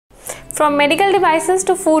From medical devices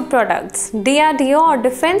to food products, DRDO or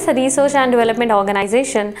Defense Research and Development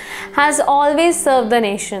Organization has always served the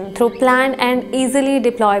nation through planned and easily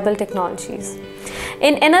deployable technologies.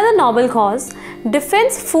 In another noble cause,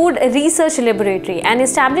 Defense Food Research Laboratory and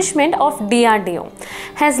establishment of DRDO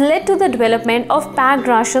has led to the development of packed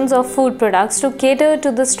rations of food products to cater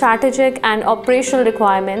to the strategic and operational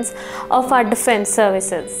requirements of our defense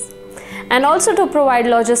services, and also to provide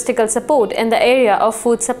logistical support in the area of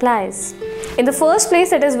food supplies. In the first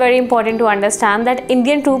place, it is very important to understand that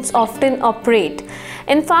Indian troops often operate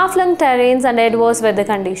in far-flung terrains and adverse weather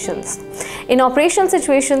conditions. In operational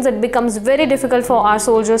situations, it becomes very difficult for our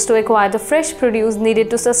soldiers to acquire the fresh produce needed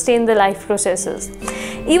to sustain the life processes.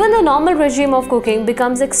 Even the normal regime of cooking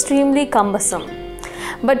becomes extremely cumbersome.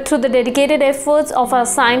 But through the dedicated efforts of our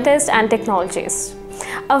scientists and technologists,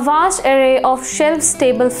 a vast array of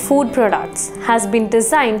shelf-stable food products has been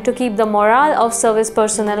designed to keep the morale of service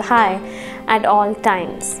personnel high at all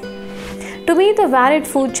times. To meet the varied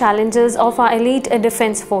food challenges of our elite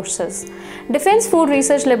defense forces, Defense Food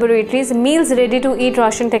Research Laboratory's meals ready-to-eat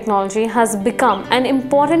ration technology has become an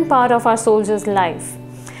important part of our soldiers' life.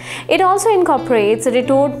 It also incorporates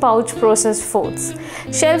retort pouch processed foods,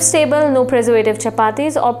 shelf-stable no preservative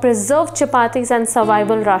chapatis or preserved chapatis and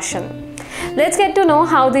survival ration. Let's get to know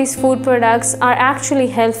how these food products are actually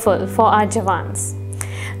helpful for our Jawans.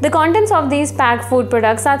 The contents of these packed food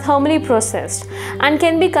products are thermally processed and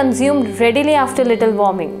can be consumed readily after little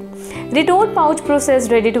warming. Retort pouch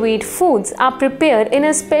processed ready-to-eat foods are prepared in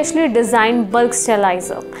a specially designed bulk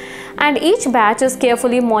sterilizer, and each batch is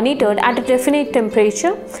carefully monitored at a definite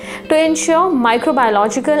temperature to ensure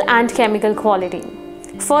microbiological and chemical quality.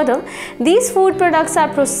 Further, these food products are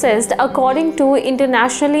processed according to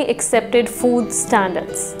internationally accepted food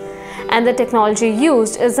standards, and the technology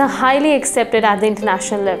used is highly accepted at the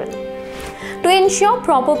international level. To ensure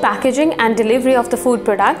proper packaging and delivery of the food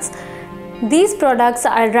products, these products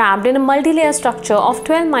are wrapped in a multi-layer structure of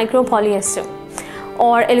 12 micropolyester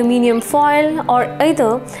or aluminium foil or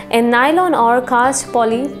either in nylon or cast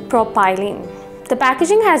polypropylene. The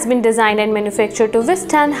packaging has been designed and manufactured to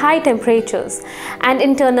withstand high temperatures and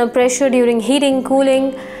internal pressure during heating,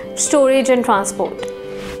 cooling, storage and transport.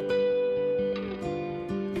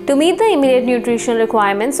 To meet the immediate nutritional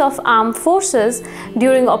requirements of armed forces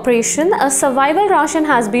during operation, a survival ration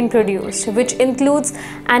has been produced, which includes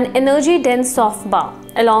an energy-dense soft bar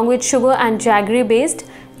along with sugar and jaggery-based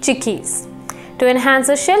chickpeas. To enhance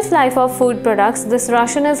the shelf life of food products, this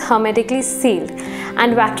ration is hermetically sealed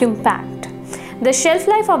and vacuum packed. The shelf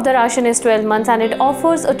life of the ration is 12 months and it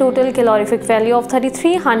offers a total calorific value of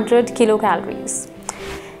 3300 kilocalories.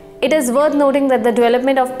 It is worth noting that the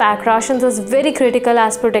development of packed rations is very critical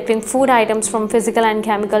as protecting food items from physical and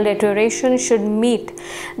chemical deterioration should meet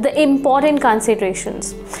the important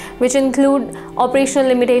considerations, which include operational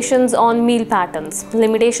limitations on meal patterns,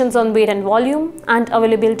 limitations on weight and volume, and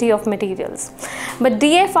availability of materials. But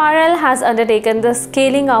DFRL has undertaken the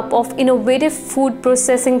scaling up of innovative food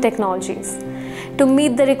processing technologies to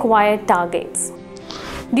meet the required targets.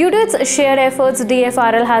 Due to its shared efforts,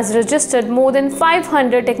 DFRL has registered more than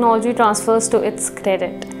 500 technology transfers to its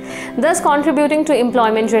credit, thus contributing to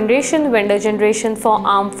employment generation, vendor generation for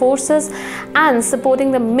armed forces, and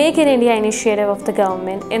supporting the Make in India initiative of the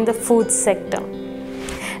government in the food sector.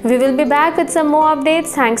 We will be back with some more updates.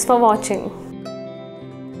 Thanks for watching.